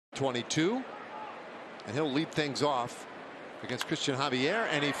22, and he'll lead things off against Christian Javier,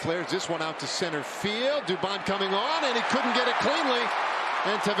 and he flares this one out to center field. Dubon coming on, and he couldn't get it cleanly,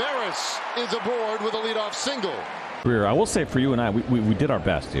 and Taveras is aboard with a leadoff single. I will say for you and I, we did our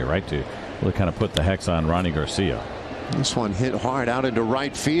best here, right, to really kind of put the hex on Ronnie Garcia. This one hit hard out into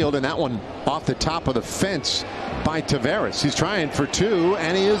right field, and that one off the top of the fence by Taveras. He's trying for two,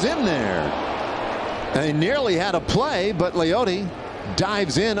 and he is in there. And he nearly had a play, but Leody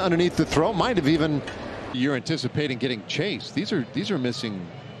dives in underneath the throw. Might have even, you're anticipating getting chased. These are missing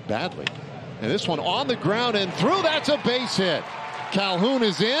badly. And this one on the ground and through. That's a base hit. Calhoun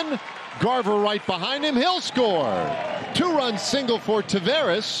is in. Garver right behind him. He'll score. 2-run single for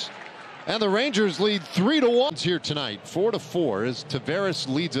Taveras. And the Rangers lead 3-1 here tonight. 4-4 as Taveras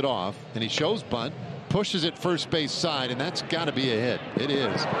leads it off. And he shows bunt. Pushes it first base side. And that's got to be a hit. It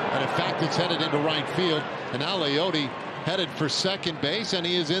is. And in fact, it's headed into right field. And now Leody headed for second base. And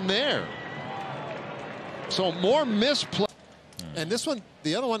he is in there. So more misplay. And this one,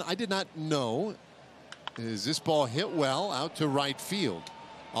 the other one, I did not know. Is this ball hit well out to right field?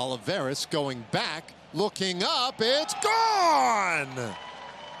 Olivares going back, looking up, it's gone!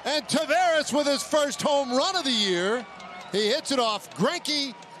 And Taveras with his first home run of the year. He hits it off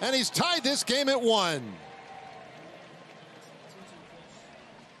Greinke, and he's tied this game at 1.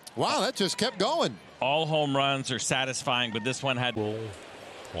 Wow, that just kept going. All home runs are satisfying, but this one had... Will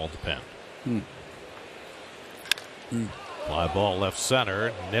all depend. Fly ball left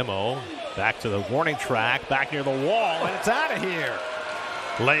center. Nimmo back to the warning track, back near the wall, and it's out of here.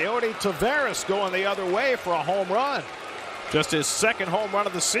 Leody Taveras going the other way for a home run. Just his second home run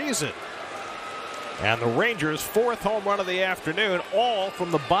of the season. And the Rangers' 4th home run of the afternoon, all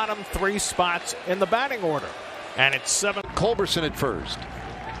from the bottom 3 spots in the batting order. And it's 7. Culberson at first.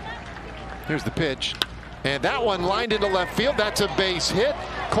 Here's the pitch. And that one lined into left field. That's a base hit.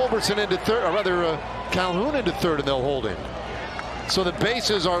 Culberson into third, or rather Calhoun into third, and they'll hold him. So the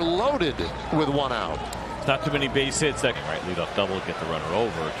bases are loaded with 1 out. Not too many base hits. That right leadoff double, get the runner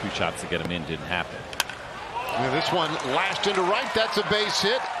over. 2 shots to get him in didn't happen. And this one lashed into right. That's a base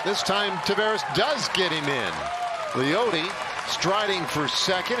hit. This time Taveras does get him in. Leody striding for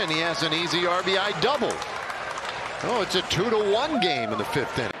second, and he has an easy RBI double. Oh, it's a 2-1 game in the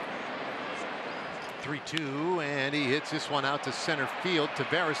 5th inning. 3-2, and he hits this one out to center field.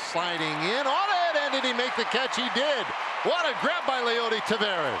 Taveras sliding in on it, and did he make the catch? He did. What a grab by Leody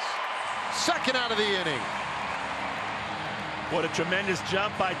Taveras. Second out of the inning. What a tremendous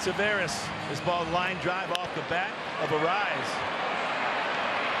jump by Taveras. This ball line drive off the bat of Arise.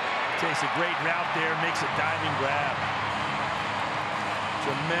 Takes a great route there, makes a diving grab.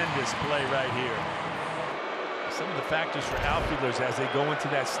 Tremendous play right here. Some of the factors for outfielders as they go into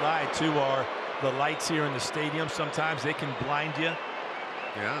that slide too are the lights here in the stadium. Sometimes they can blind you.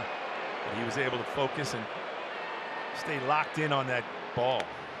 Yeah. But he was able to focus and stay locked in on that ball.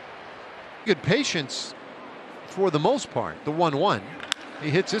 Good patience for the most part. The 1-1.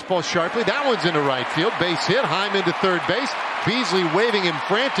 He hits this ball sharply. That one's into right field. Base hit. Heim into third base. Beasley waving him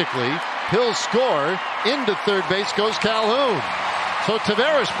frantically. He'll score. Into third base goes Calhoun. So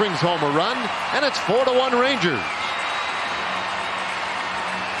Taveras brings home a run, and it's 4-1 Rangers.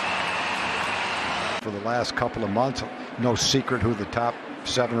 For the last couple of months, no secret who the top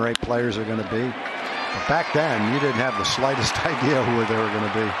 7 or 8 players are going to be. But back then, you didn't have the slightest idea who they were going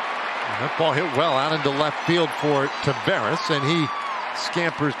to be. That ball hit well out into left field for Taveras, and he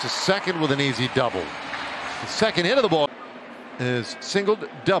scampers to second with an easy double. The second hit of the ball is singled,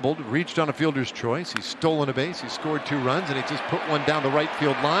 doubled, reached on a fielder's choice. He's stolen a base. He scored 2 runs, and he just put one down the right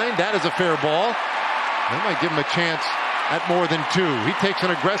field line. That is a fair ball. That might give him a chance at more than 2. He takes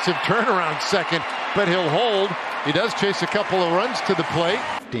an aggressive turnaround second, but he'll hold. He does chase a couple of runs to the plate.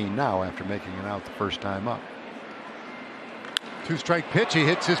 15 now after making it out the first time up. 2-strike pitch. He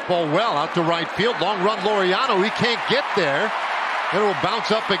hits this ball well out to right field. Long run Laureano. He can't get there. It will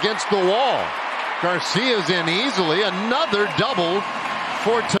bounce up against the wall. Garcia's in easily. Another double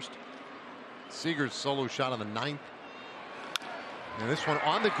for Seager's solo shot on the 9th. And this one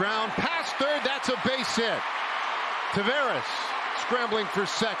on the ground past third. That's a base hit. Taveras scrambling for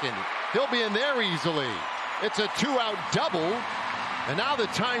second. He'll be in there easily. It's a 2-out double. And now the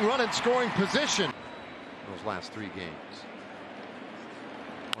tying run in scoring position. Those last 3 games.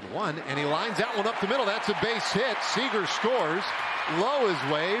 1-1, and he lines that one up the middle. That's a base hit. Seager scores. Low is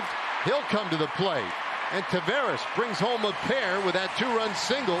waved. He'll come to the plate. And Taveras brings home a pair with that 2-run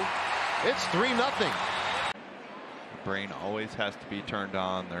single. It's 3-0. The brain always has to be turned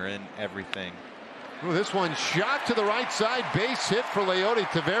on. They're in everything. Ooh, this one shot to the right side. Base hit for Leody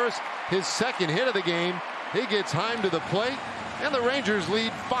Taveras. His second hit of the game. He gets Heim to the plate. And the Rangers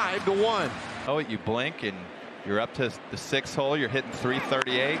lead 5-1. Oh, you blink and you're up to the 6th hole. You're hitting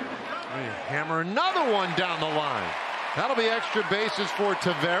 338. Hammer another one down the line. That'll be extra bases for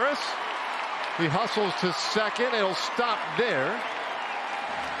Taveras. He hustles to second. It'll stop there.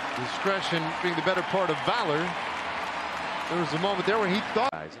 Discretion being the better part of valor. There was a moment there where he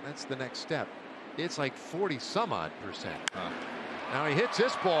thought, and that's the next step. It's like 40-some-odd%. Now he hits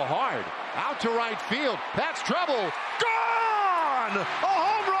this ball hard. Out to right field. That's trouble. Gone! A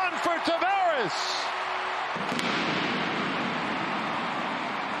home run for Taveras.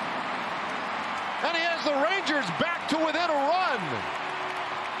 And he has the Rangers back to within a run.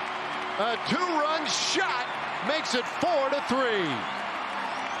 A 2-run shot makes it 4-3.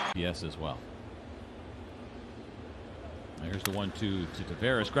 Yes, as well. Here's the 1-2 to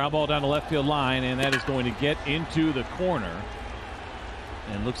Taveras. Ground ball down the left field line, and that is going to get into the corner.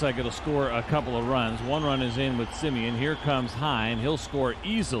 And looks like it'll score a couple of runs. One run is in with Semien. Here comes Hine. He'll score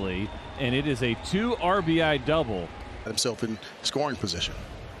easily, and it is a 2 RBI double. Himself in scoring position.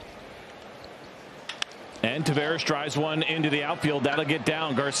 And Taveras drives one into the outfield. That'll get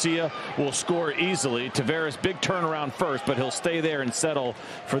down. Garcia will score easily. Taveras, big turnaround first, but he'll stay there and settle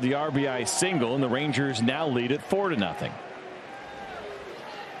for the RBI single. And the Rangers now lead it 4-0.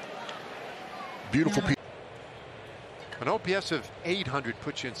 Beautiful piece. An OPS of 800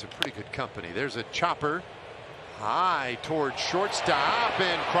 puts you in some pretty good company. There's a chopper high towards shortstop,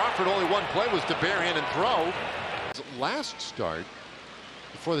 and Crawford only one play was to barehand and throw. Last start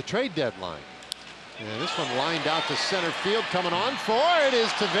before the trade deadline. And this one lined out to center field. Coming on for it is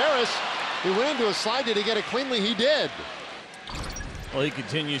Taveras. He went into a slide. Did he get it cleanly? He did. Well, he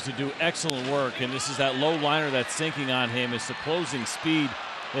continues to do excellent work, and this is that low liner that's sinking on him. It's the closing speed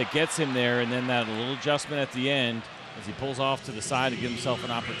that gets him there, and then that little adjustment at the end as he pulls off to the side to give himself an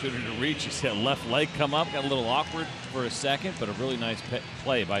opportunity to reach. You see that left leg come up, got a little awkward for a second, but a really nice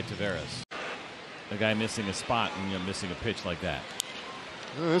play by Taveras. The guy missing a spot and missing a pitch like that.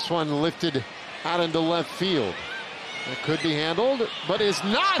 This one lifted out into left field. It could be handled, but is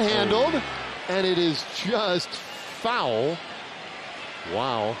not handled, and it is just foul.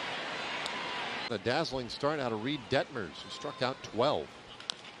 Wow. A dazzling start out of Reed Detmers, who struck out 12.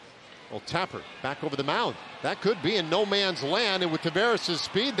 Well, Tapper back over the mound. That could be in no man's land, and with Taveras'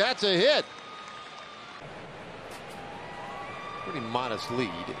 speed, that's a hit. Pretty modest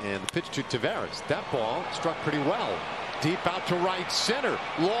lead, and the pitch to Taveras. That ball struck pretty well. Deep out to right center.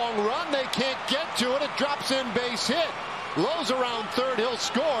 Long run, they can't get to it. It drops in, base hit. Lowe's around third, he'll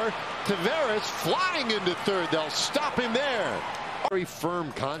score. Taveras flying into third. They'll stop him there. Very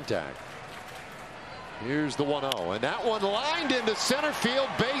firm contact. Here's the 1-0, and that one lined into center field,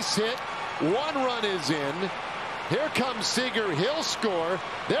 base hit. One run is in. Here comes Seager, he'll score.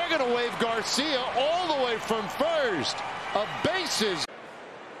 They're going to wave Garcia all the way from first. A bases.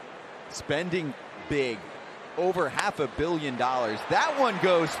 Spending big, over $500 million. That one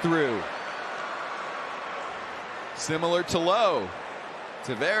goes through. Similar to Lowe.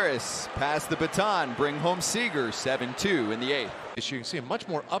 Taveras pass the baton, bring home Seager, 7-2 in the 8th. You can see a much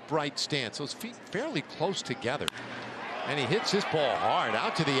more upright stance, those feet fairly close together. And he hits his ball hard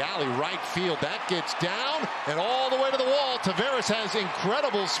out to the alley, right field. That gets down and all the way to the wall. Taveras has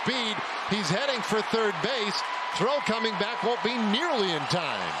incredible speed. He's heading for third base. Throw coming back won't be nearly in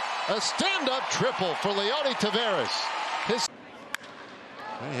time. A stand-up triple for Leody Taveras.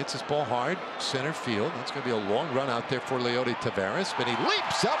 He hits his ball hard, center field. That's going to be a long run out there for Leody Taveras, but he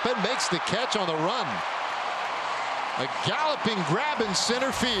leaps up and makes the catch on the run. A galloping grab in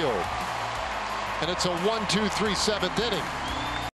center field. And it's a 1-2-3 7th inning.